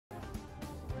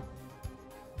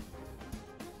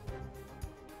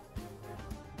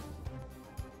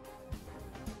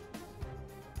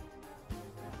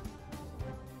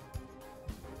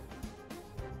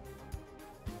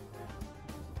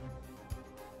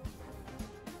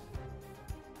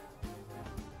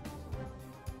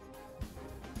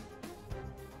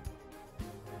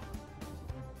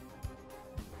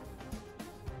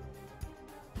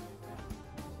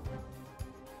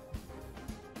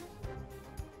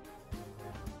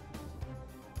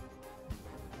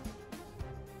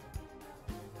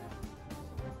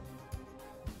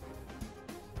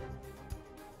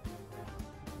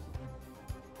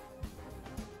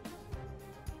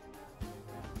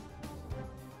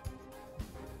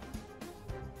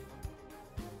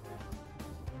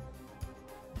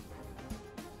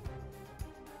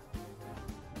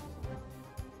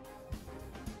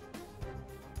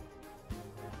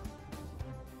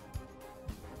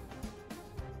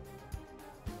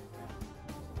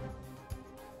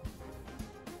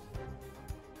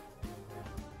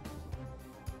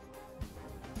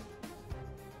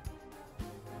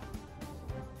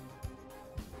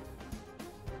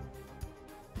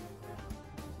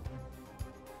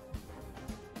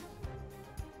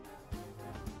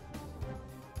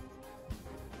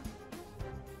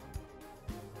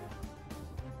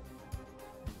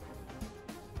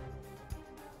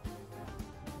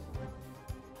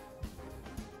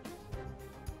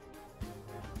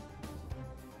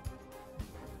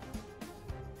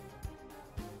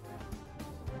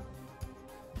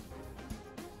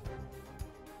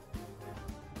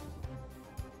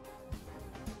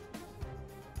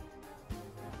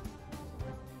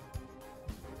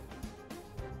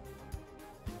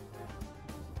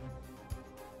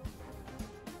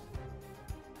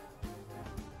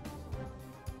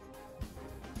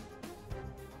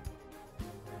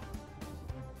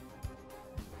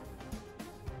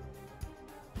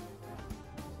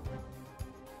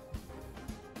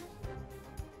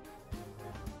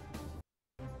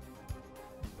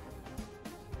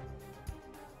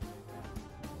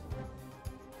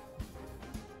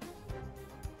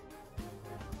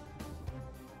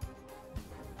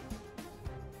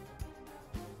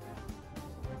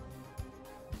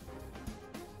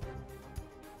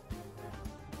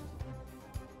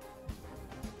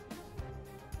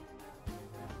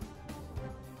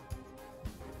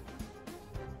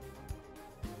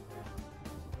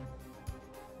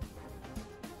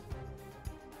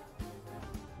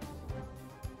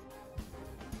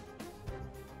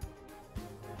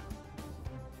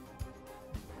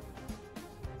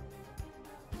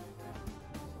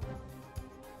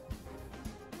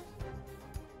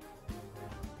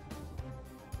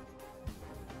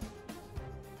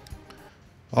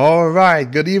All right,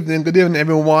 good evening,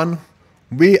 everyone.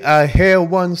 We are here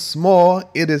once more.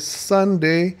 It is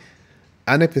Sunday,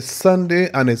 and if it's Sunday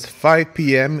and it's 5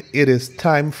 p.m., it is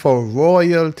time for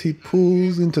Royalty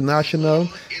Pools International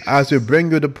as we bring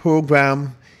you the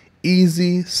program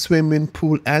Easy Swimming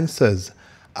Pool Answers.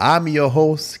 I'm your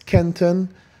host,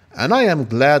 Kenton, and I am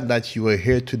glad that you are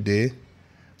here today.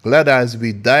 Glad as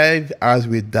we dive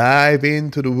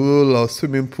into the world of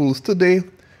swimming pools today.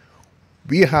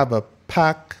 We have a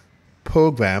packed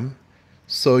program,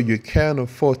 so you can't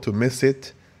afford to miss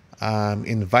it.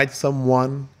 Invite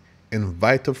someone,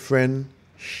 invite a friend,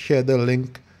 share the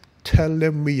link, tell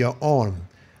them we are on.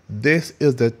 This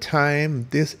is the time,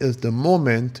 this is the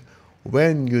moment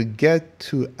when you get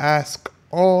to ask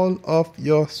all of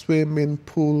your swimming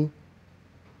pool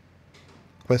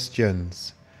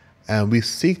questions, and we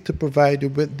seek to provide you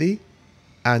with the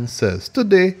answers.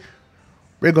 Today,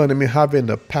 we're going to be having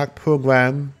a packed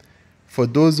program. For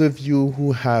those of you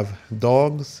who have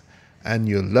dogs and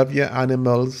you love your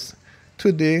animals,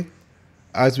 today,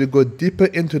 as we go deeper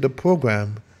into the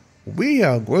program, we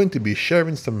are going to be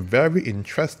sharing some very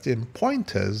interesting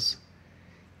pointers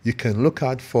you can look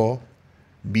out for,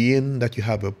 being that you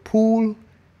have a pool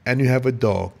and you have a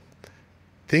dog.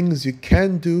 Things you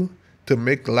can do to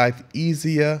make life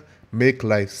easier, make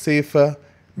life safer,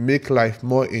 make life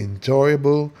more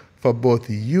enjoyable for both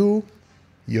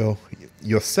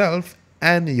yourself,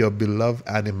 and your beloved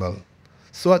animal.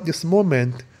 So at this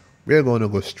moment, we're going to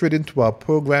go straight into our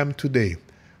program today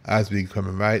as we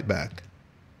come right back.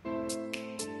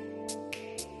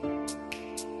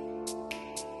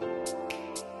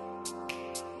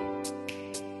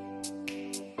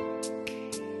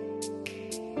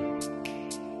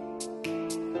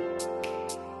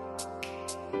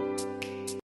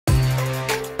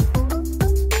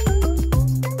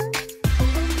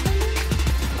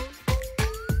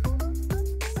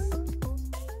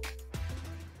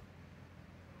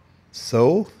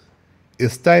 So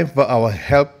it's time for our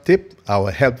help tip,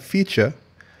 our help feature.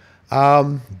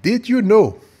 Did you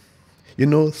know?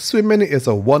 Swimming is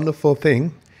a wonderful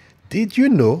thing. Did you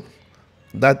know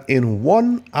that in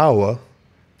 1 hour,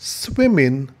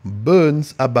 swimming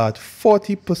burns about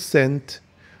 40%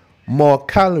 more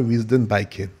calories than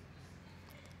biking?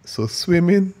 So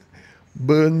swimming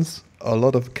burns a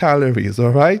lot of calories,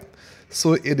 all right?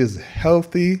 So it is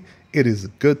healthy, it is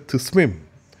good to swim.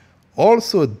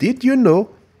 Also, did you know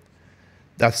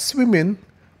that swimming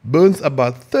burns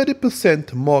about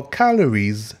 30% more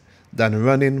calories than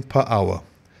running per hour?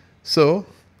 So,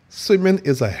 swimming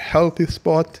is a healthy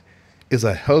sport, is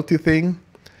a healthy thing,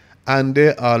 and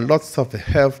there are lots of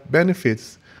health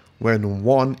benefits when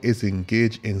one is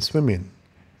engaged in swimming.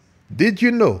 Did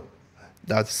you know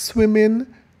that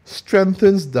swimming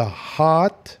strengthens the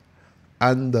heart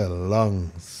and the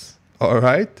lungs? All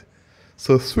right?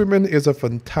 So swimming is a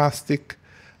fantastic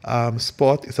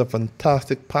sport. It's a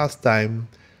fantastic pastime.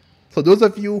 So those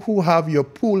of you who have your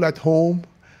pool at home,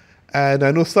 and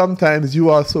I know sometimes you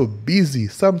are so busy.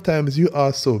 Sometimes you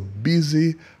are so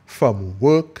busy from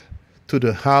work to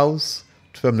the house,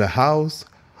 from the house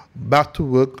back to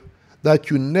work,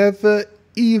 that you never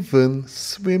even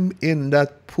swim in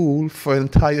that pool for an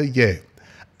entire year.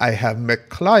 I have met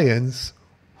clients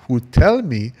who tell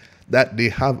me that they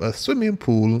have a swimming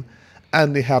pool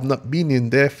and they have not been in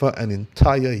there for an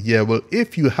entire year. Well,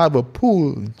 if you have a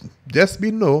pool, just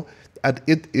know that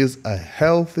it is a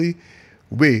healthy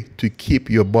way to keep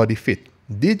your body fit.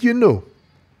 Did you know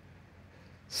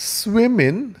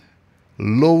swimming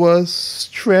lowers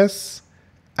stress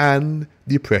and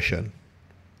depression?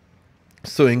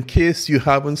 So in case you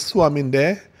haven't swum in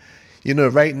there,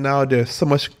 right now there's so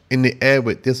much in the air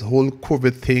with this whole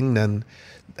COVID thing, and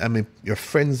your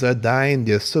friends are dying.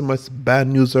 There's so much bad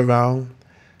news around.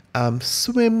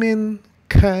 Swimming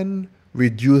can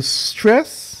reduce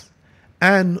stress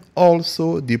and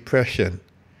also depression.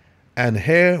 And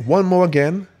here, one more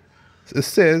again, it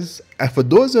says, and for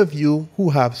those of you who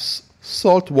have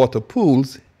saltwater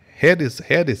pools, hear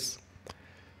this.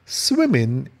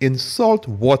 Swimming in salt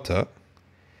water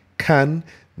can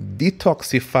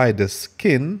detoxify the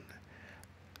skin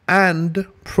and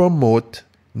promote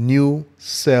new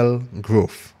cell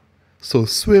growth. So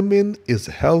swimming is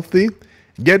healthy.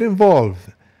 Get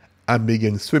involved and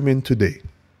begin swimming today.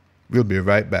 We'll be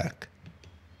right back.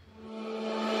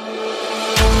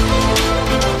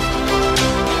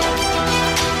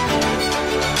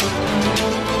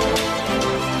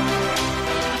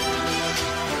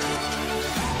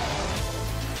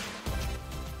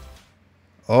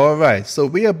 All right, so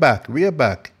we are back.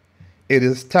 It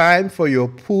is time for your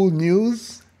pool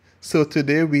news. So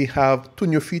today we have two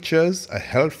new features, a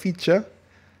health feature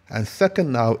And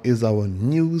second now is our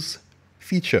news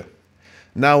feature.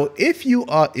 Now, if you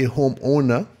are a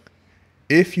homeowner,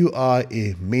 if you are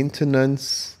a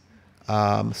maintenance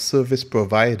service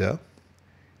provider,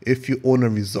 if you own a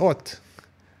resort,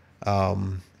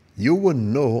 you will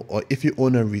know, or if you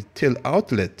own a retail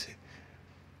outlet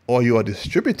or you're a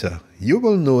distributor, you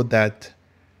will know that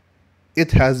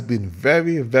it has been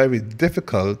very, very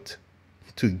difficult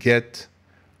to get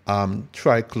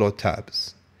trichlor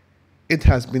tabs. It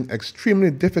has been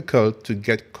extremely difficult to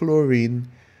get chlorine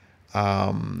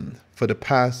for the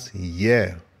past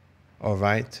year. All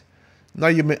right. Now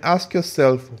you may ask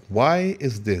yourself, why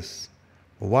is this?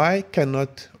 Why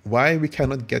we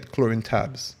cannot get chlorine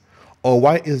tabs? Or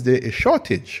why is there a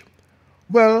shortage?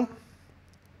 Well,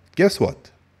 guess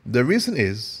what? The reason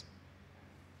is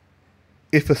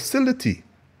a facility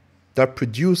that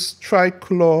produced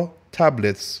trichlor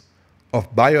tablets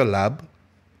of Biolab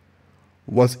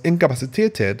was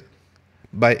incapacitated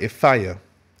by a fire,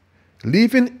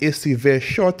 leaving a severe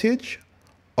shortage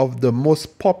of the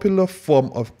most popular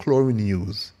form of chlorine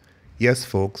used. Yes,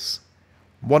 folks,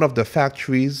 one of the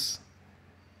factories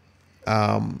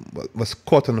was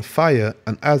caught on fire,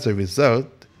 and as a result,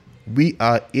 we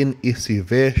are in a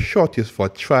severe shortage for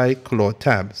trichlor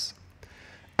tabs.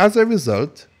 As a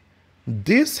result,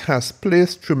 this has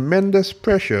placed tremendous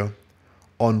pressure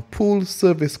on pool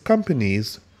service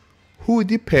companies who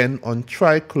depend on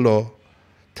trichlor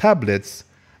tablets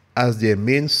as their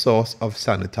main source of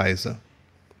sanitizer.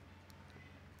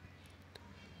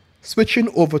 Switching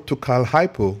over to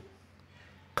Cal-Hypo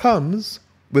comes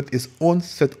with its own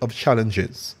set of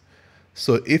challenges.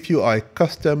 So if you are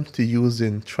accustomed to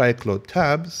using trichlor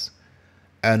tabs,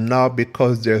 and now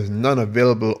because there's none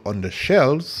available on the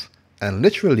shelves, and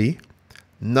literally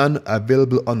none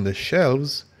available on the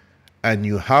shelves, and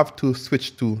you have to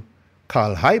switch to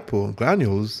Cal-Hypo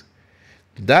granules,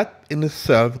 that in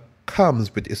itself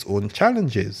comes with its own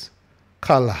challenges.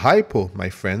 Cal-Hypo, my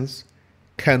friends,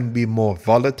 can be more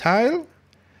volatile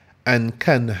and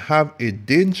can have a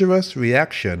dangerous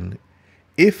reaction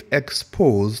if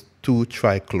exposed to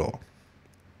trichlor.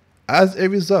 As a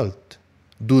result,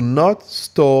 do not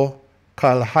store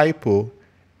Cal-Hypo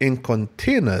in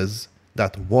containers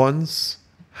that once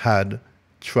had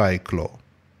trichlor.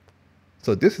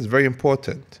 So this is very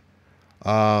important.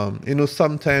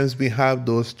 Sometimes we have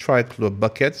those trichlor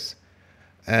buckets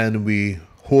and we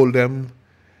hold them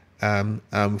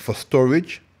for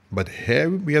storage, but here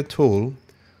we are told,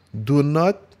 do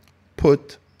not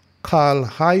put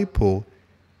Cal-Hypo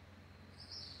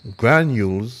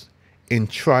granules in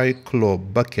trichlor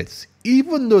buckets,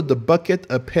 even though the bucket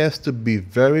appears to be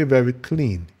very, very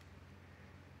clean.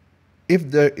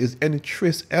 If there is any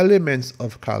trace elements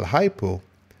of Cal-Hypo,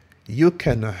 you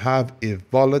can have a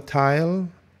volatile,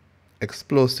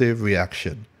 explosive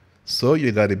reaction. So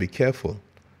you got to be careful.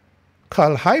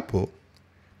 Cal-Hypo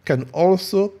can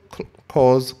also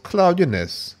cause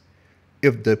cloudiness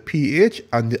if the pH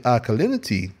and the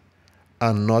alkalinity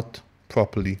are not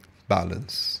properly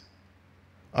balanced.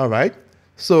 All right,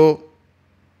 so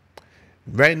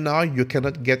right now you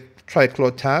cannot get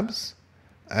trichlor tabs,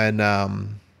 and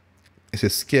it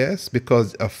is scarce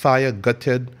because a fire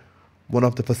gutted one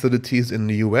of the facilities in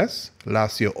the US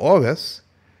last year, August.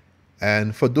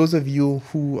 And for those of you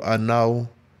who are now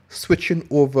switching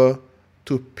over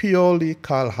to purely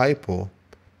Cal-Hypo,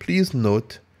 please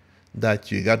note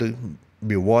that you got to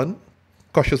be, one,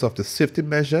 cautious of the safety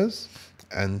measures,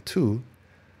 and two,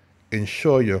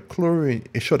 ensure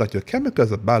that your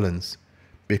chemicals are balanced,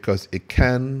 because it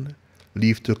can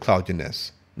lead to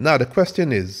cloudiness. Now the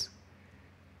question is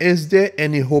there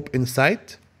any hope in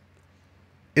sight?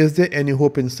 Is there any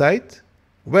hope in sight?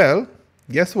 Well,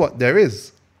 guess what? There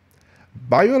is.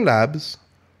 Biolabs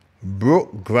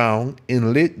broke ground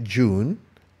in late June,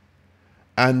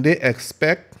 and they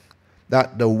expect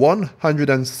that the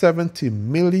 $170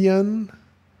 million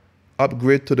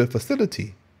upgrade to the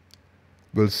facility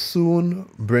will soon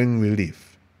bring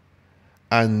relief.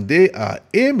 And they are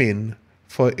aiming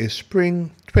for a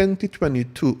spring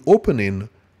 2022 opening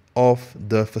of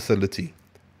the facility.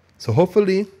 So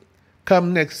hopefully,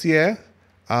 come next year,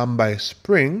 by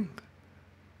spring,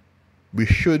 we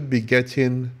should be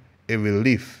getting a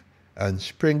relief. And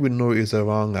spring, we know, is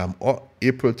around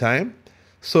April time.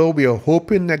 So we are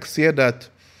hoping next year that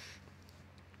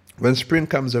when spring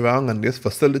comes around and this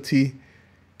facility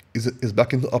is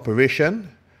back into operation,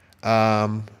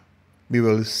 we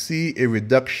will see a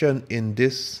reduction in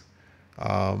this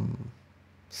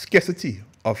scarcity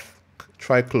of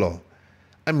trichlor.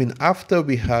 I mean, after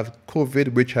we have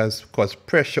COVID, which has caused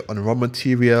pressure on raw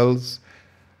materials,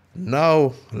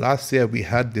 now last year we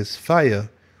had this fire,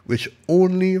 which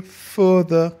only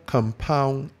further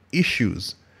compound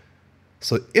issues.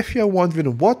 So if you're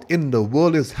wondering what in the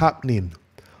world is happening,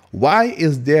 why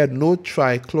is there no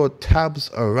trichlor tabs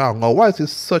around, or why is it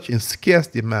such in scarce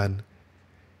demand?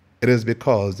 It is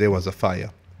because there was a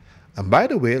fire. And by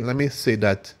the way, let me say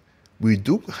that we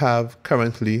do have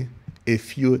currently a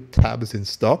few tabs in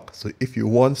stock. So if you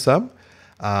want some,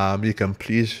 you can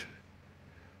please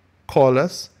call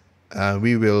us and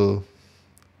we will.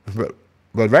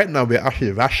 Well, right now we're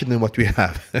actually rationing what we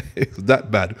have. It's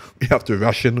that bad. We have to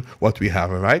ration what we have,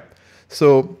 all right?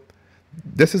 So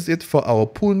this is it for our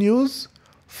pool news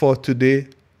for today,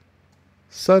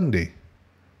 Sunday,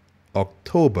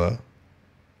 October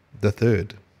the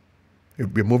 3rd.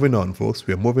 We're moving on, folks.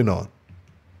 We're moving on.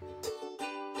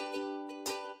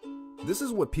 This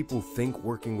is what people think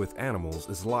working with animals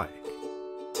is like.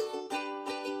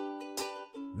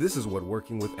 This is what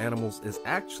working with animals is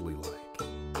actually like.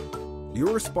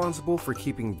 You're responsible for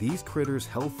keeping these critters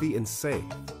healthy and safe,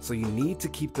 so you need to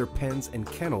keep their pens and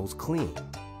kennels clean.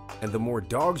 And the more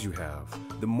dogs you have,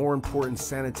 the more important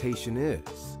sanitation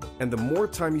is. And the more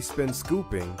time you spend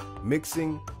scooping,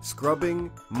 mixing,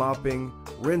 scrubbing, mopping,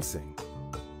 rinsing.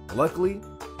 Luckily,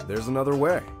 there's another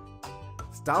way.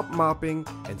 Stop mopping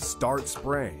and start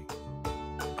spraying.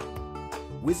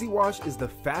 WYZIWASH is the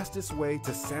fastest way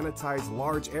to sanitize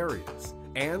large areas,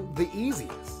 and the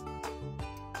easiest.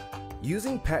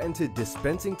 Using patented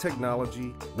dispensing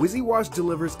technology, WYZIWASH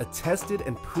delivers a tested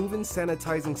and proven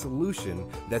sanitizing solution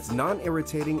that's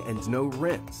non-irritating and no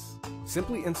rinse.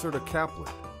 Simply insert a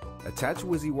caplet, attach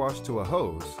WYZIWASH to a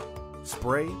hose,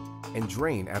 spray, and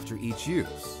drain after each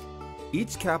use.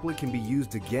 Each caplet can be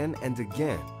used again and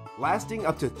again, lasting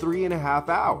up to 3.5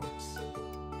 hours.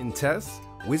 In tests,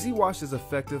 WYZIWASH is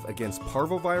effective against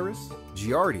parvovirus,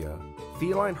 giardia,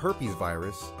 feline herpes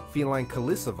virus, feline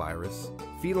calicivirus,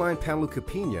 feline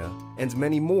panleukopenia, and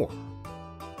many more.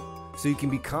 So you can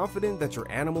be confident that your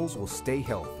animals will stay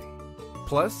healthy.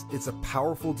 Plus, it's a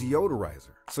powerful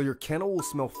deodorizer, so your kennel will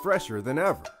smell fresher than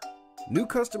ever. New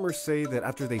customers say that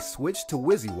after they switch to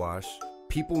WYZIWASH,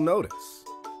 people notice.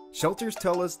 Shelters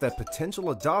tell us that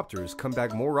potential adopters come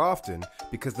back more often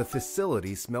because the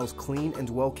facility smells clean and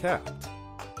well kept.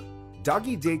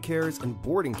 Doggy daycares and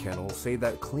boarding kennels say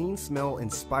that clean smell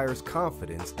inspires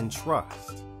confidence and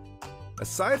trust.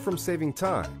 Aside from saving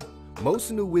time,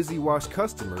 most new WYZIWASH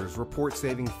customers report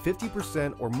saving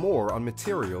 50% or more on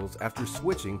materials after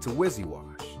switching to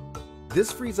WYZIWASH.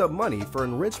 This frees up money for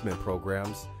enrichment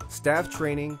programs, staff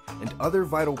training, and other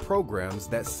vital programs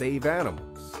that save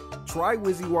animals. Try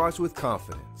WYZIWASH with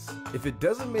confidence. If it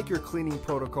doesn't make your cleaning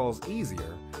protocols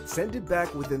easier, send it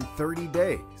back within 30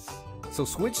 days. So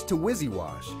switch to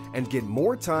WYZIWASH and get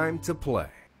more time to play.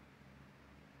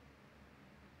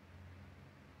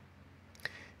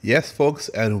 Yes, folks,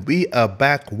 and we are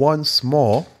back once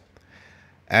more.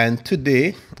 And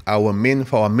today,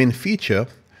 for our main feature,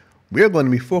 we're going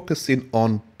to be focusing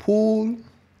on pool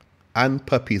and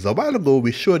puppies. A while ago,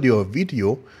 we showed you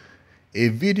a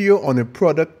video on a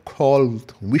product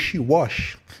called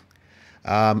WYZIWASH.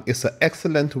 It's an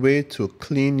excellent way to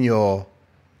clean your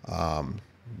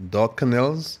dog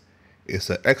kennels. It's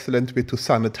an excellent way to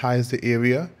sanitize the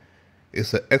area.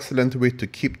 It's an excellent way to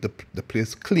keep the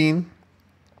place clean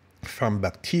from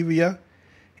bacteria.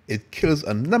 It kills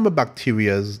a number of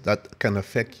bacteria that can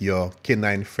affect your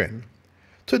canine friend.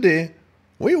 Today,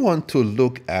 we want to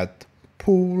look at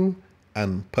pool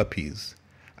and puppies.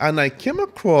 And I came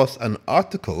across an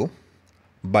article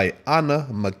by Anna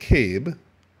McCabe,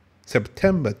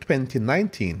 September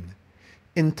 2019,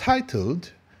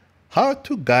 entitled How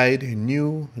to Guide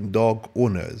New Dog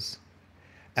Owners.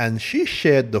 And she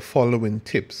shared the following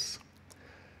tips.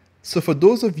 So for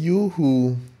those of you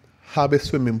who have a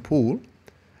swimming pool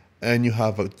and you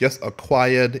have just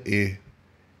acquired a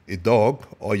dog,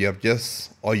 or you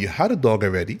had a dog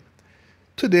already,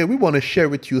 today we want to share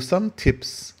with you some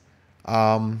tips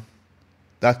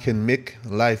that can make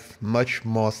life much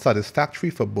more satisfactory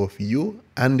for both you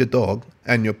and the dog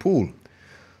and your pool.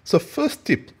 So first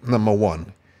tip, number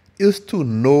 1, is to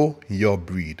know your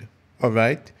breed. All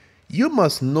right, you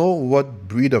must know what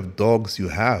breed of dogs you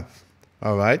have.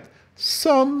 All right,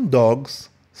 some dogs,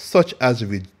 such as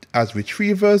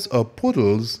retrievers or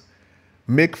poodles,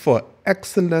 make for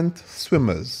excellent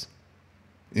swimmers.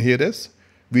 You hear this?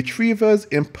 Retrievers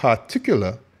in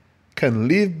particular can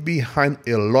leave behind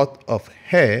a lot of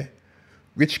hair,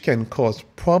 which can cause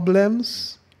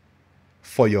problems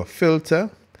for your filter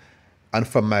and,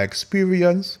 from my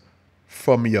experience,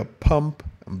 from your pump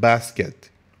basket.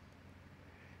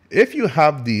 If you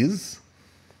have these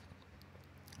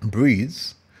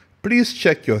breeds, please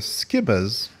check your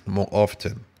skimmers more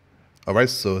often. All right,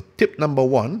 so tip number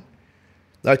one,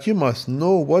 that you must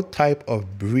know what type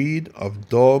of breed of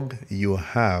dog you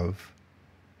have.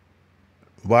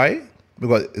 Why?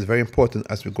 Because it's very important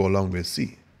as we go along, we'll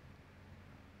see.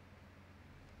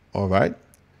 All right.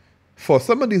 For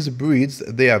some of these breeds,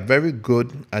 they are very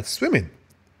good at swimming,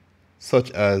 such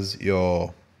as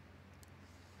your,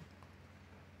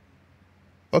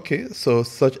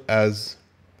 such as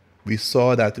we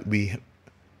saw that we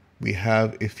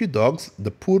have a few dogs. The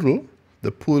poodle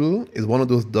is one of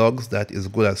those dogs that is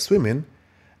good at swimming,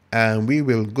 and we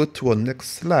will go to our next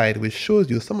slide, which shows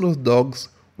you some of those dogs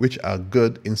which are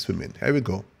good in swimming. Here we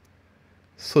go.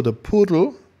 So the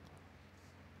poodle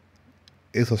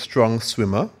is a strong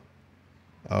swimmer.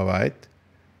 All right.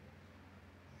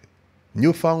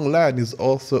 Newfoundland is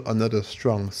also another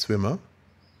strong swimmer.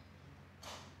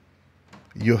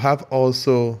 You have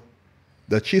also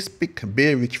the Chesapeake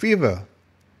Bay Retriever.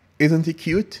 Isn't he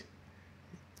cute?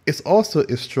 It's also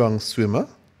a strong swimmer.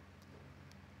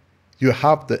 You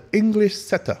have the English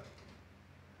Setter,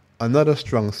 another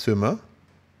strong swimmer.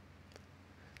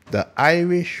 The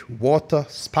Irish Water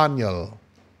Spaniel.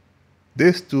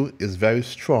 This too is very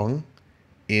strong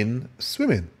in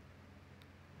swimming.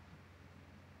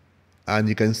 And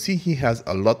you can see he has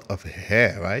a lot of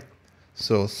hair, right?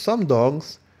 So some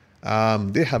dogs,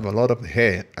 they have a lot of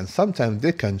hair, and sometimes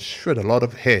they can shred a lot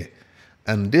of hair.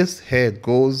 And this hair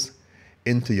goes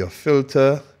into your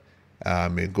filter,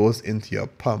 it goes into your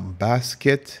pump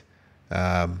basket,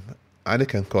 and it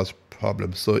can cause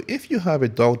problems. So if you have a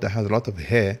dog that has a lot of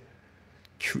hair,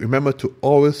 remember to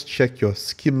always check your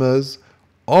skimmers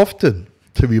often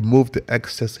to remove the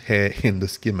excess hair in the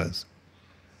skimmers.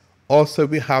 Also,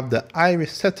 we have the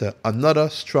Irish Setter, another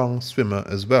strong swimmer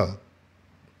as well.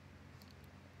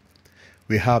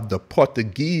 We have the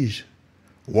Portuguese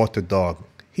Water Dog.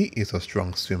 He is a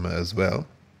strong swimmer as well.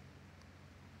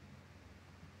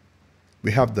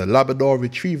 We have the Labrador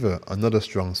Retriever, another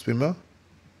strong swimmer.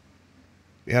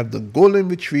 We have the Golden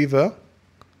Retriever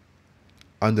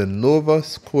and the Nova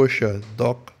Scotia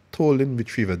Dock Tollin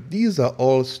Retriever. These are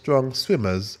all strong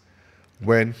swimmers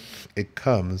when it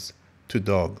comes to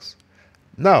dogs.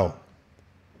 Now,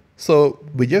 so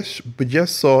we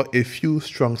just saw a few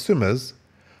strong swimmers,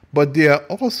 but there are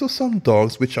also some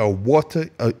dogs which are water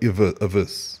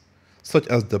averse, such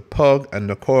as the pug and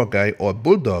the corgi or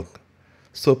bulldog.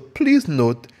 So please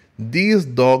note, these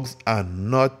dogs are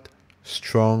not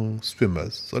strong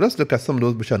swimmers. So let's look at some of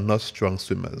those which are not strong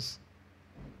swimmers.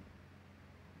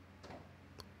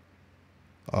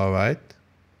 All right.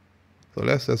 So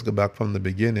let's go back from the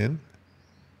beginning.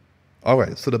 All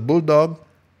right. So the bulldog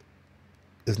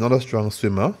is not a strong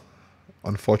swimmer,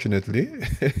 unfortunately.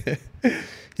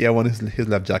 He had his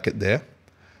life jacket there.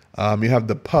 You have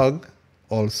the pug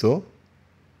also.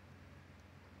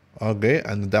 Okay,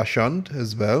 and the Dachshund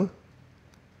as well.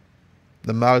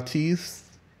 The Maltese,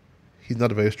 he's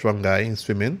not a very strong guy in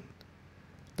swimming.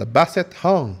 The Basset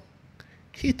Hound,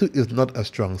 he too is not a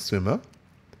strong swimmer.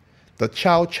 The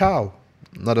Chow Chow,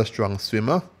 not a strong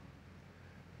swimmer.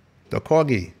 The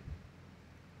Corgi,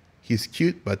 he's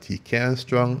cute, but he can't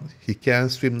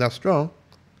swim that strong.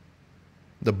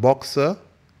 The Boxer,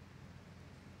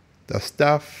 the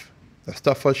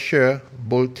Staffordshire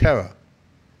Bull Terrier.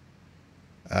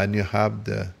 And you have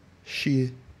the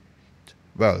TZU.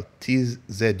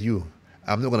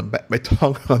 I'm not going to bite my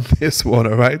tongue on this one,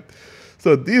 all right?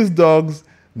 So these dogs,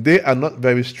 they are not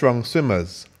very strong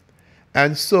swimmers.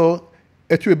 And so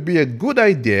it would be a good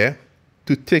idea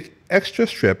to take extra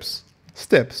steps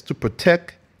to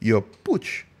protect your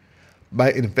pooch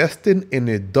by investing in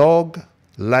a dog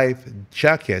life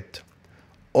jacket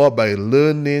or by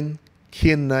learning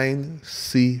canine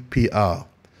CPR.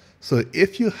 So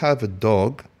if you have a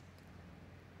dog,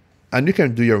 and you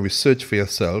can do your research for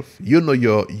yourself, you know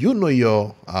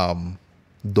your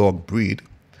dog breed,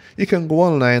 you can go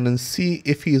online and see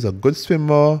if he's a good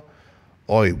swimmer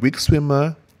or a weak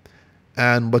swimmer.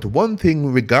 But one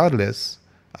thing, regardless,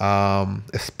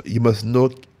 you must know,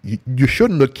 you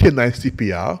should know canine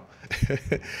CPR.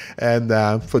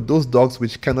 And for those dogs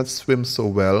which cannot swim so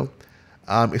well,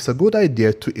 it's a good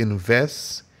idea to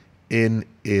invest in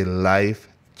a life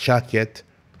jacket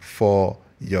for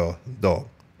your dog.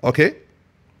 Okay?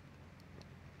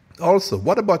 Also,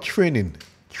 what about training?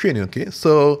 Okay?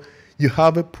 So you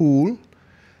have a pool,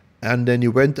 and then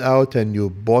you went out and you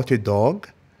bought a dog.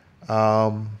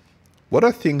 What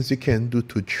are things you can do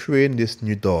to train this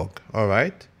new dog? All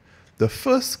right? The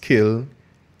first skill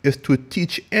is to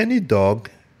teach any dog,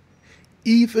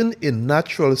 even a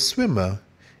natural swimmer,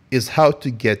 is how to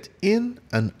get in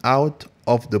and out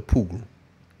of the pool.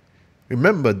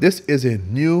 Remember, this is a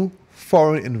new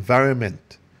foreign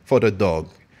environment for the dog,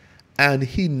 and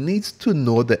he needs to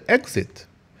know the exit.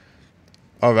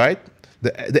 All right,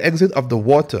 the exit of the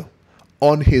water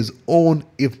on his own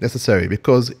if necessary.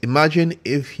 Because imagine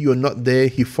if you're not there,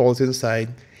 he falls inside.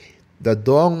 The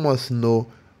dog must know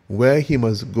where he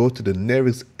must go to the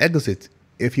nearest exit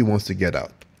if he wants to get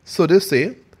out. So they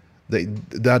say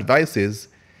the advice is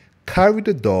carry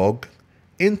the dog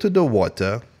into the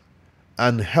water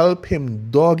and help him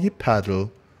doggy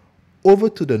paddle over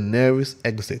to the nearest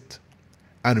exit,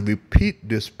 and repeat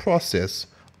this process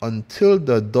until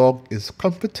the dog is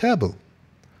comfortable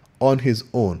on his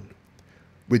own.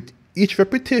 With each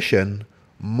repetition,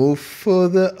 move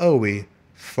further away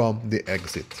from the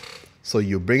exit. So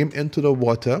you bring him into the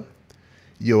water,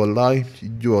 you allow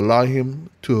him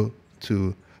to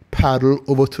paddle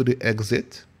over to the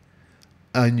exit,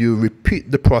 and you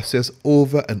repeat the process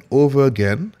over and over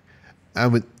again.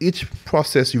 And with each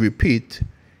process you repeat,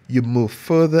 you move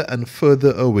further and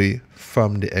further away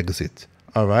from the exit.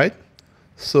 All right?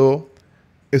 So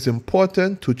it's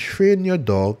important to train your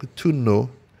dog to know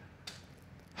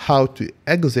how to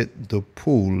exit the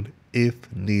pool if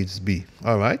needs be.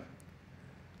 All right?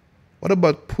 What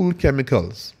about pool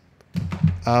chemicals?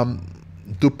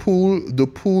 The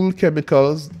pool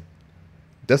chemicals,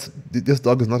 this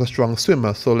dog is not a strong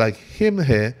swimmer, so like him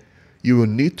here, you will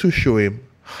need to show him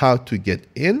how to get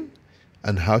in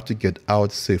and how to get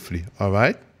out safely. All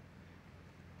right?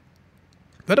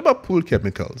 What about pool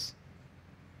chemicals?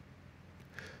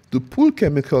 Do pool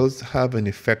chemicals have an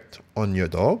effect on your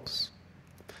dogs?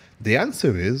 The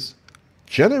answer is,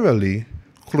 generally,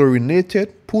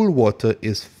 chlorinated pool water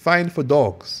is fine for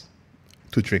dogs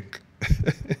to drink.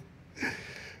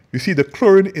 You see, the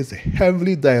chlorine is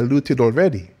heavily diluted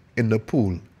already in the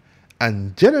pool,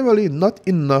 and generally not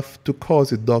enough to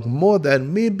cause a dog more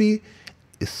than maybe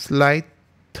a slight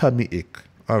tummy ache.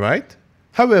 All right?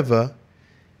 However,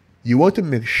 you want to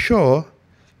make sure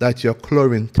that your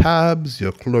chlorine tabs,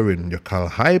 your Cal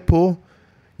Hypo,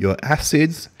 your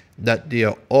acids, that they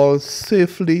are all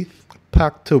safely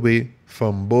packed away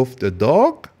from both the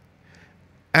dog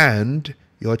and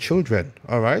your children.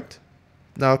 All right?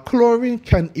 Now, chlorine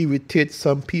can irritate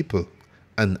some people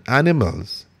and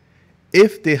animals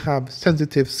if they have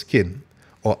sensitive skin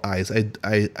or eyes.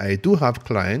 I do have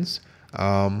clients,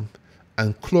 and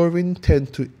chlorine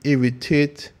tend to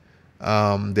irritate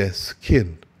their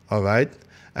skin. All right?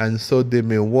 And so they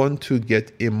may want to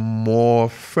get a more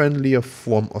friendlier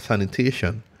form of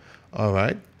sanitation. All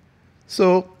right?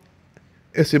 So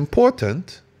it's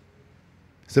important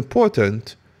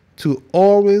to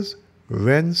always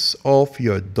rinse off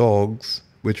your dogs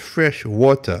with fresh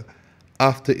water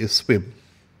after a swim,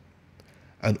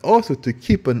 and also to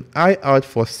keep an eye out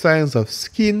for signs of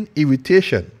skin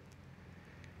irritation.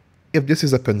 If this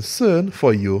is a concern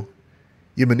for you,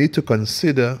 you may need to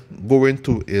consider going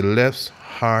to a less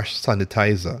harsh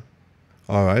sanitizer,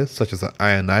 all right, such as an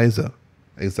ionizer,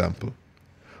 example.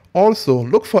 Also,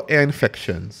 look for ear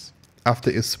infections after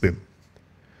a swim.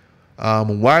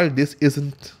 While this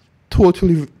isn't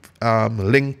totally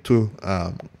linked to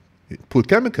pool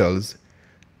chemicals,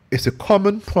 it's a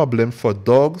common problem for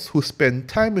dogs who spend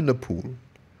time in the pool.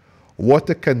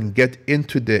 Water can get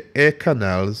into their air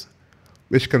canals,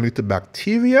 which can lead to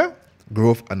bacteria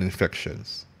growth and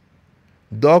infections.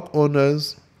 Dog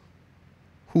owners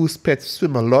whose pets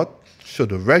swim a lot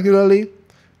should regularly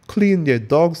clean their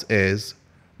dog's ears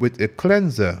with a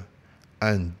cleanser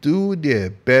and do their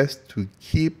best to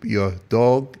keep your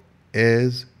dog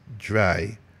ears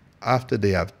dry after they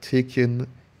have taken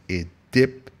a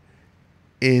dip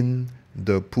in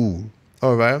the pool.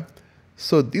 All right?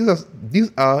 So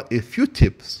these are a few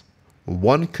tips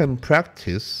one can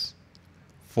practice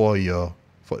for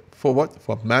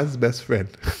man's best friend.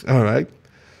 All right?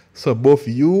 So both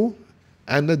you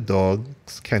and the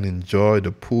dogs can enjoy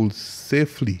the pool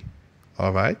safely.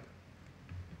 All right?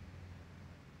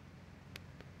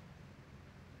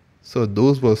 So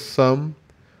those were some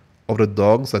of the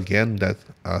dogs, again, that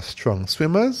are strong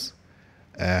swimmers,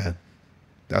 and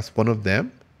that's one of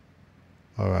them.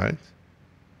 All right?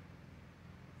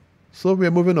 So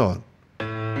we're moving on.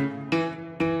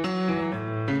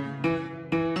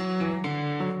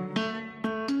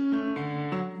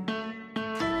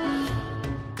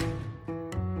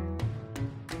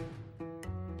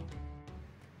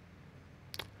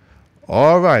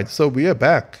 All right, so we are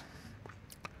back.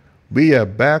 We are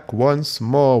back once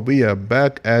more. We are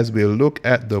back as we look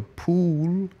at the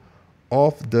pool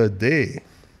of the day.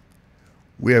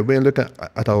 We are going to look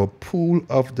at our pool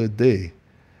of the day.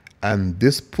 And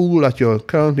this pool that you're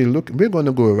currently looking, we're going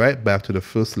to go right back to the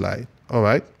first slide. All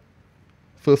right?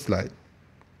 First slide.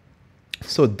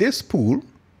 So this pool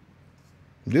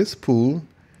This pool,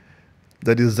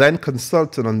 the design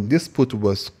consultant on this pool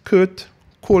was Kurt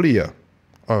Collier.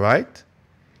 All right?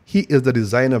 He is the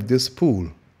designer of this pool.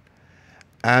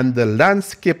 And the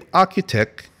landscape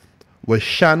architect was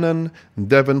Shannon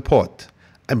Davenport.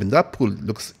 I mean, that pool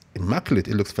looks immaculate.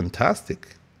 It looks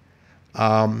fantastic.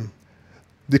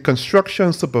 The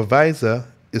construction supervisor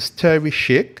is Terry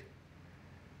Shake.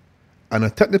 And a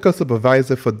technical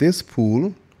supervisor for this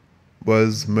pool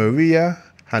was Maria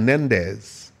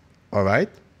Hernandez. All right?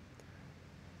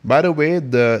 By the way,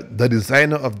 the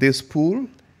designer of this pool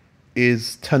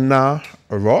is Tanar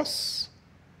Ross.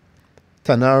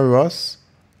 Tanar Ross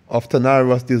of Tanar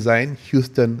Ross Design,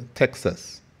 Houston,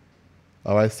 Texas.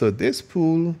 All right, so this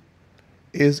pool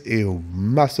is a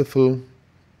masterful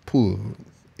pool,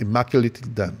 immaculately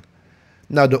done.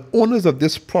 Now, the owners of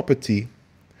this property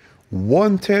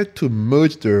wanted to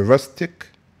merge the rustic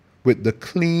with the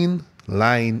clean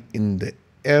line in the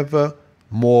ever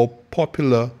more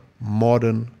popular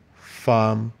modern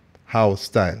farmhouse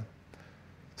style.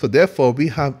 So therefore, we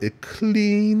have a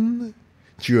clean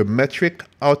geometric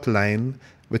outline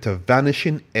with a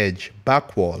vanishing edge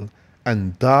back wall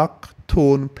and dark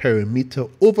tone perimeter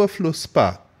overflow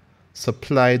spa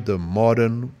supply the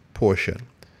modern portion.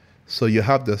 So you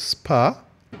have the spa.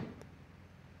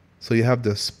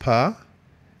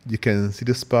 You can see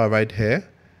the spa right here,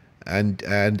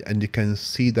 and you can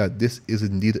see that this is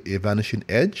indeed a vanishing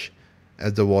edge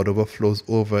as the water overflows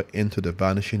over into the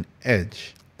vanishing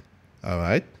edge. All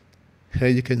right. Here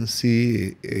you can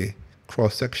see a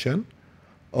cross section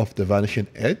of the vanishing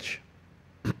edge.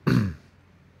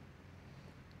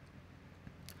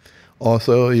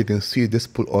 Also, you can see this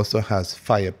pool also has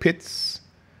fire pits.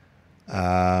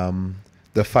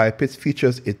 The fire pits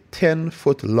features a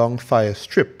 10-foot long fire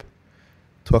strip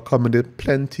to accommodate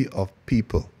plenty of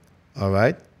people. All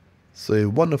right, so a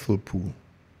wonderful pool.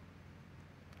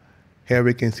 Here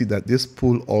we can see that this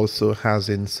pool also has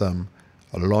in some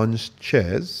lounge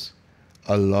chairs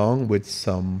along with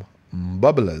some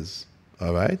bubblers.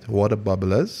 All right, water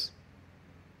bubblers.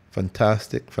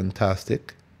 Fantastic,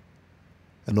 fantastic.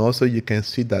 And also you can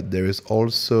see that there is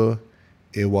also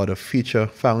a water feature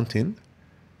fountain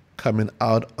coming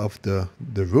out of the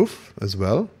roof as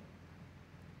well.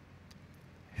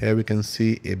 Here we can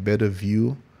see a better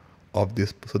view of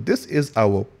this. So this is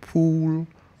our pool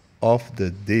of the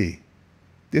day.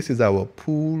 This is our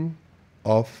pool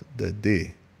of the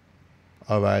day.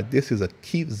 All right, this is a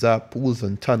Keep Zap Pools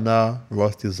and Tanar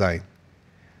Ross Design.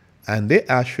 And they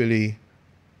actually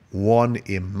won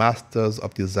a Masters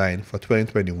of Design for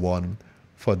 2021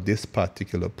 for this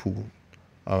particular pool.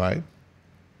 All right.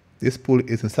 This pool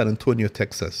is in San Antonio,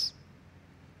 Texas.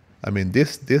 I mean,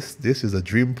 this is a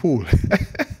dream pool.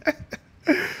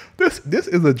 this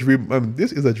is a dream.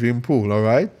 This is a dream pool. All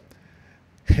right.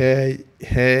 Here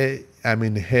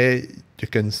you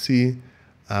can see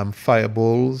fire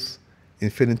bowls,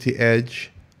 infinity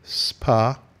edge,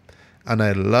 spa, and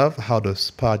I love how the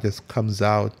spa just comes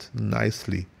out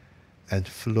nicely and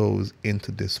flows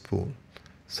into this pool.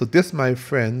 So this, my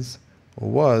friends,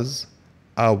 was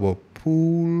our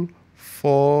pool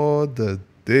for the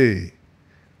day.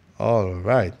 All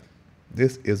right.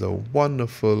 This is a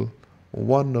wonderful,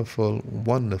 wonderful,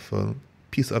 wonderful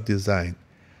piece of design.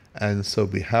 And so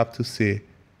we have to say,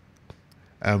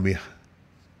 oh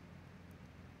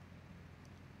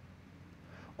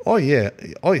yeah.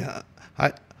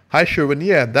 Hi Sherwin,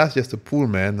 yeah, that's just a pool,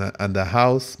 man, and the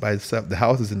house by itself, the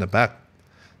house is in the back.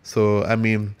 So, I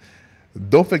mean,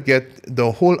 don't forget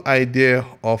the whole idea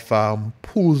of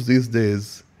pools these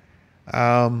days.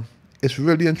 It's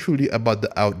really and truly about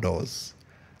the outdoors.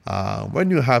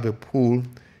 When you have a pool,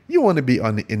 you want to be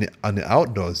on the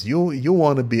outdoors. You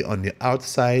want to be on the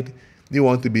outside. You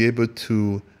want to be able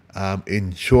to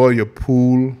enjoy your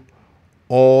pool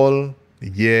all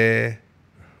year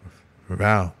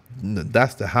round.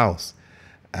 That's the house.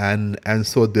 And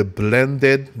so they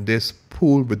blended this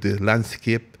pool with the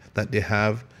landscape that they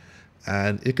have,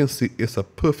 and you can see it's a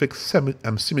perfect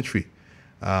symmetry.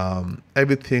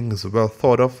 Everything is well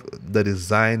thought of. The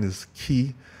design is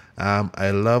key.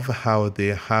 I love how they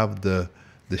have the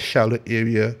shallow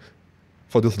area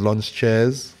for those lounge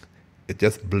chairs. It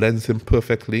just blends in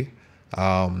perfectly.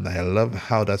 I love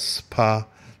how that spa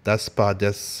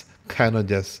just kind of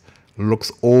just looks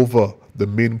over the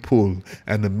main pool,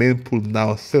 and the main pool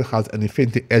now still has an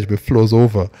infinity edge which flows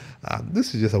over.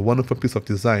 This is just a wonderful piece of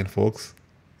design, folks.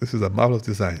 This is a marvelous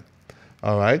design.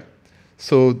 All right.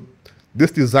 So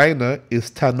this designer is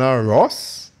Tanar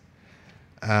Ross,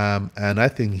 and I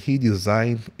think he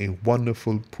designed a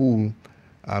wonderful pool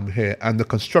here. And the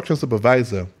construction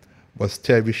supervisor was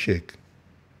Terry Shake.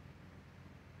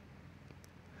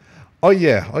 Oh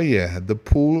yeah. The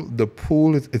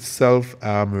pool itself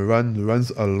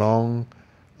runs along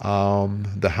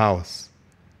the house,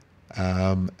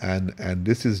 and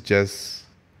this is just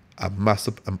a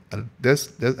massive.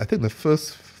 There's I think the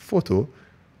first photo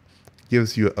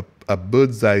gives you a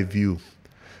bird's eye view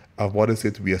of what is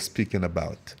it we are speaking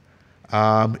about.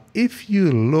 If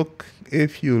you look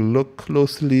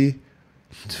closely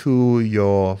to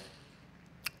your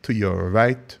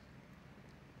right,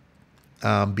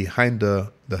 behind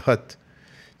the hut,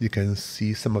 you can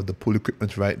see some of the pool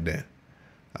equipment right there.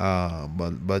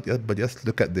 But just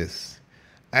look at this,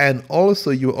 and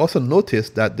also you also notice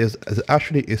that there's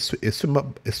actually a swim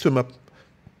up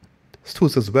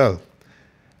stools as well.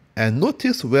 And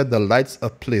notice where the lights are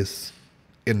placed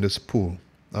in this pool.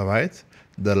 All right,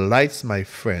 the lights, my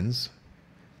friends,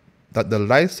 that the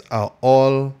lights are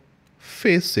all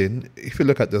facing. If you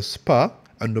look at the spa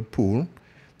and the pool,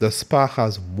 the spa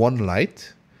has one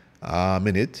light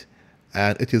in it,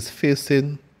 and it is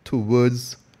facing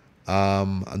towards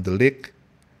the lake.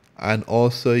 And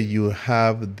also you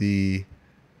have the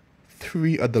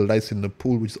three other lights in the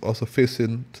pool, which is also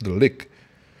facing to the lake.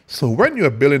 So when you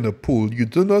are building a pool, you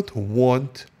do not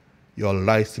want your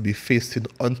lights to be facing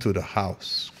onto the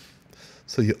house.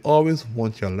 So you always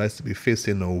want your lights to be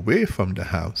facing away from the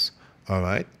house. All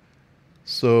right.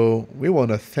 So we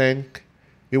want to thank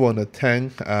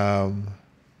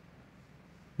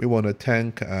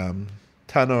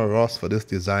Tanner Ross for this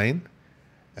design,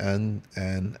 and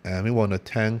we want to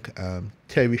thank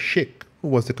Terry Schick, who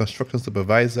was the construction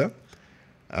supervisor,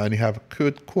 and you have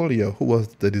Kurt Collier, who was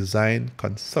the design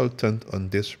consultant on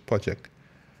this project.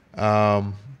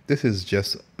 This is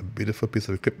just a beautiful piece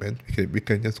of equipment. We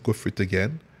can just go through it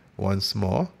again once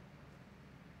more.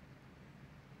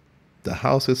 The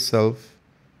house itself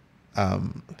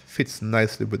fits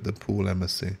nicely with the pool, I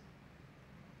must say.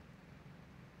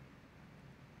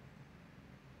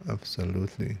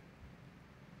 Absolutely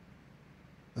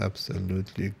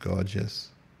gorgeous.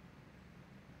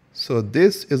 So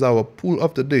this is our pool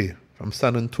of the day from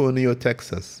San Antonio,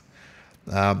 Texas.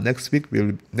 Next week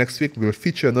we'll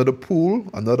feature another pool,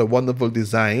 another wonderful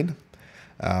design.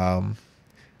 The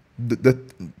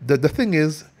thing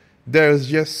is, there is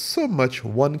just so much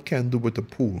one can do with the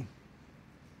pool.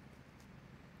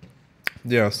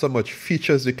 There are so much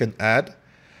features you can add.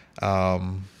 I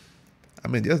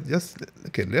mean,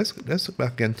 okay. Let's look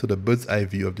back again to the bird's eye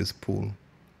view of this pool.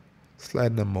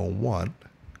 Slide number 1.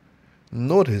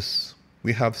 Notice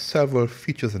we have several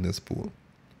features in this pool.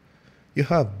 You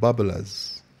have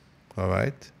bubblers, all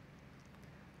right,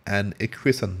 and it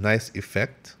creates a nice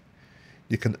effect.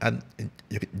 You can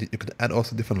add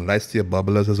also different lights to your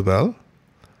bubblers as well.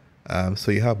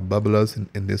 So you have bubblers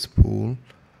in this pool.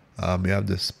 You have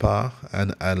the spa,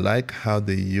 and I like how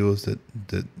they use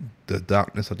the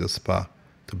darkness of the spa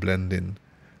to blend in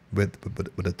with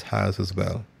the tiles as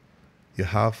well. You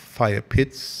have fire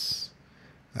pits.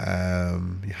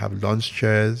 You have lounge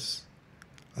chairs.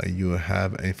 You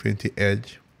have an infinity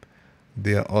edge.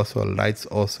 There are also lights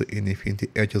also in infinity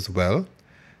edge as well,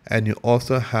 and you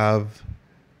also have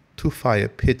 2 fire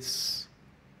pits,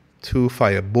 2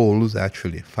 fire bowls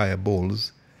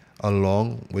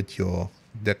along with your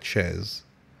deck chairs.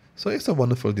 So it's a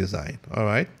wonderful design. All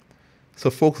right. So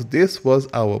folks, this was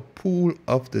our pool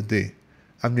of the day.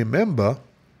 And remember,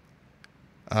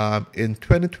 in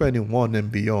 2021 and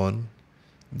beyond,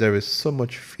 there is so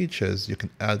much features you can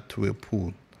add to a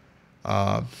pool.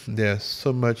 There's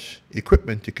so much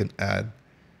equipment you can add.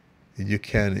 You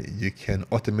can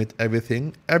automate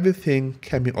everything. Everything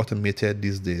can be automated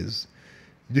these days.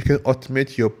 You can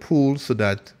automate your pool so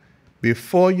that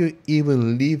before you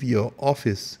even leave your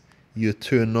office, you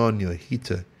turn on your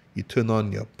heater, you turn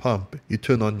on your pump, you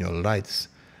turn on your lights.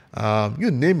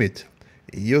 You name it.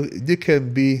 You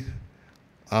can be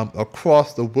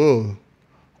across the world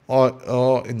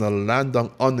or in a land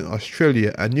down under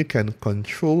Australia, and you can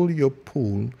control your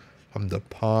pool from the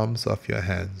palms of your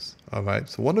hands. All right.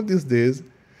 So one of these days,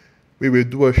 we will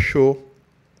do a show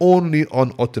only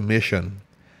on automation,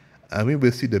 and we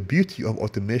will see the beauty of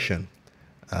automation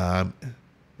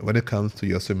when it comes to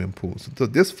your swimming pools. So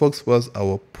this, folks, was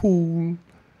our pool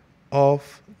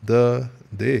of the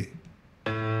day.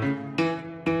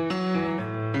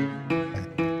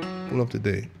 Pool of the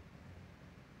day.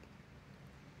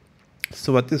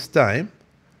 So at this time,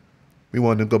 we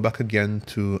want to go back again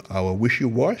to our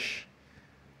Wishy-Wash.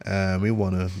 We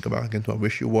want to go back again to our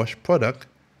Wishy-Wash product,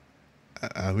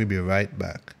 and we'll be right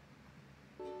back.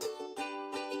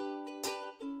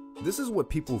 This is what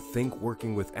people think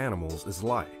working with animals is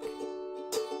like.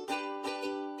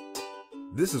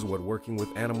 This is what working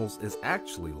with animals is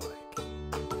actually like.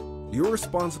 You're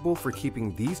responsible for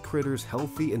keeping these critters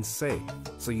healthy and safe,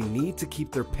 so you need to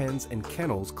keep their pens and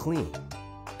kennels clean.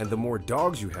 And the more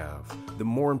dogs you have, the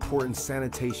more important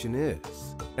sanitation is.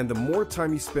 And the more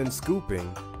time you spend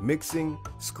scooping, mixing,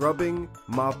 scrubbing,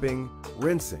 mopping,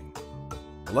 rinsing.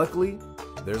 Luckily,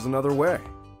 there's another way.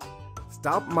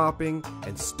 Stop mopping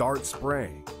and start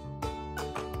spraying.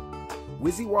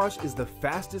 WYSIWASH is the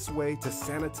fastest way to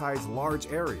sanitize large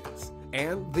areas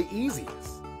and the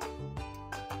easiest.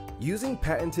 Using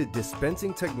patented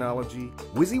dispensing technology,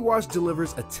 WYSIWASH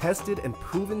delivers a tested and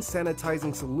proven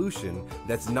sanitizing solution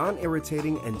that's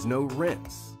non-irritating and no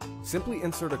rinse. Simply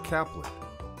insert a caplet,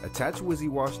 attach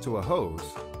WYSIWASH to a hose,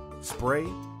 spray,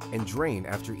 and drain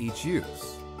after each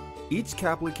use. Each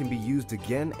caplet can be used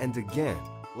again and again,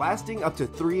 lasting up to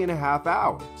 3.5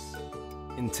 hours.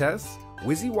 In tests,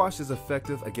 WYSIWASH is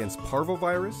effective against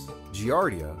parvovirus,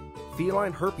 giardia,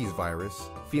 feline herpes virus,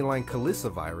 feline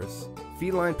calicivirus,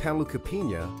 feline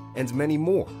panleukopenia, and many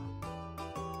more.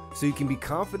 So you can be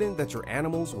confident that your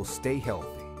animals will stay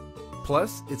healthy.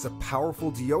 Plus, it's a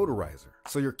powerful deodorizer,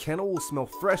 so your kennel will smell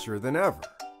fresher than ever.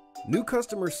 New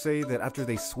customers say that after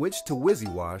they switch to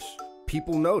WYSIWASH,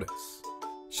 people notice.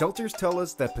 Shelters tell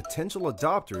us that potential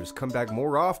adopters come back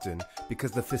more often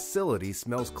because the facility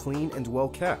smells clean and well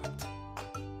kept.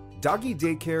 Doggy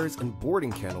daycares and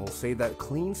boarding kennels say that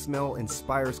clean smell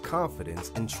inspires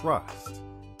confidence and trust.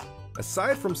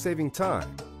 Aside from saving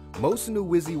time, most new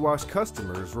WYSIWASH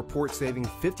customers report saving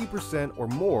 50% or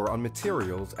more on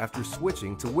materials after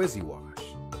switching to WYSIWASH.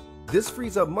 This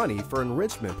frees up money for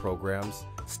enrichment programs,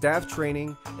 staff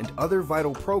training, and other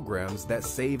vital programs that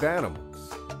save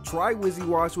animals. Try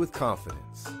WYSIWASH with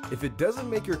confidence. If it doesn't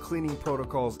make your cleaning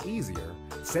protocols easier,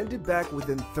 send it back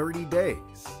within 30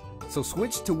 days. So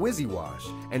switch to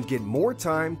WYSIWASH and get more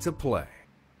time to play.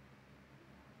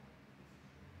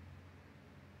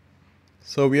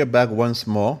 So we are back once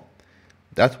more.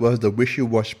 That was the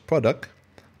WYSIWASH product.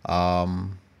 A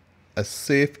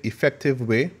safe, effective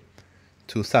way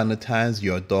to sanitize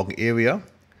your dog area,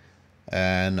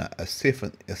 and a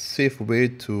safe way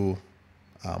to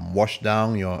wash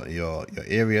down your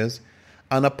areas.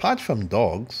 And apart from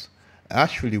dogs,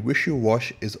 actually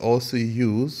WYSIWASH is also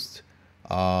used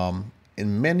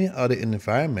in many other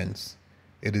environments.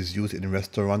 It is used in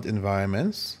restaurant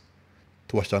environments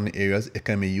to wash down the areas. It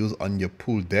can be used on your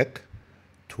pool deck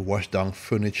to wash down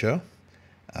furniture.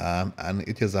 And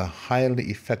it is a highly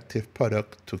effective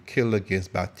product to kill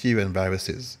against bacteria and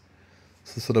viruses.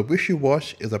 So the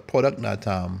WYSIWASH is a product that,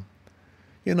 and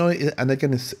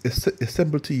again, it's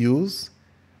simple to use.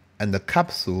 And the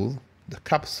capsule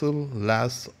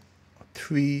lasts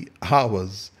 3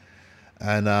 hours.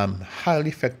 And highly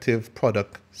effective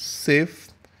product, safe,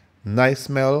 nice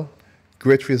smell,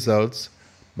 great results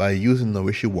by using the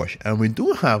WYSIWASH. And we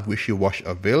do have WYSIWASH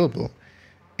available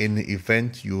in the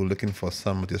event you're looking for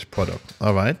some of this product.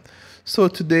 All right. So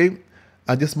today,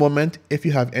 at this moment, if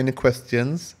you have any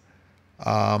questions,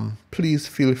 please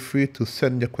feel free to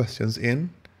send your questions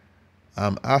in.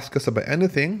 Ask us about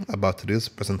anything about today's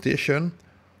presentation,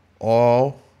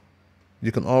 or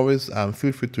you can always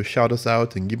feel free to shout us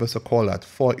out and give us a call at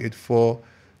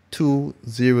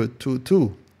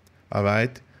 484-2022. All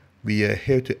right. We are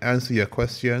here to answer your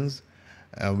questions,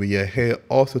 and we are here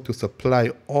also to supply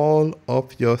all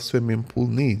of your swimming pool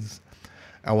needs.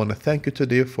 I want to thank you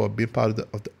today for being part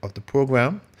of the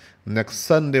program. Next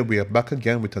Sunday, we are back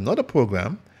again with another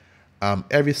program.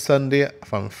 Every Sunday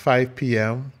from 5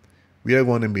 p.m., we are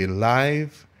going to be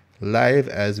live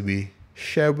as we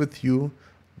share with you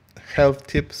health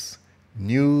tips,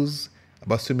 news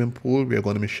about swimming pool. We are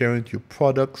going to be sharing with you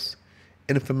products,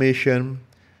 information,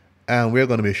 and we're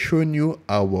going to be showing you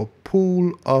our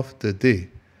pool of the day.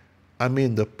 I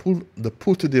mean, the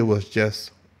pool today was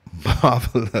just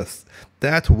marvelous.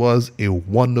 That was a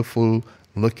wonderful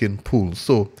looking pool.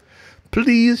 So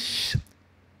please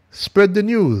spread the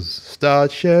news.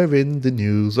 Start sharing the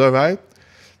news, all right?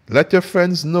 Let your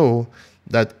friends know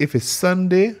that if it's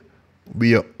Sunday,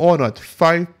 we are on at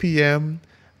 5 p.m.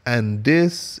 and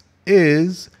this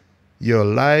is your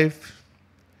live.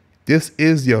 This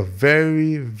is your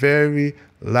very, very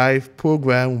live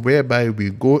program whereby we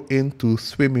go into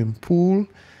swimming pool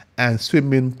and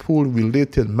swimming pool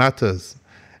related matters.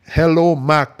 Hello,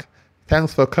 Mac.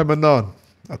 Thanks for coming on.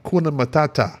 Hakuna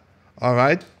Matata. All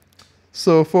right.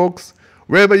 So, folks,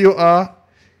 wherever you are,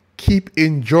 keep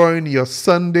enjoying your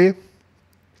Sunday.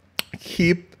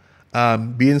 Keep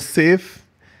being safe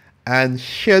and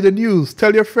share the news.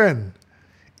 Tell your friend.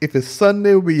 If it's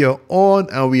Sunday, we are on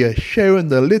and we are sharing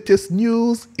the latest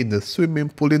news in the swimming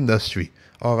pool industry.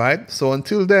 All right. So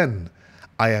until then,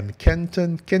 I am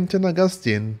Kenton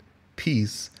Augustine.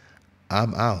 Peace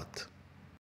I'm out.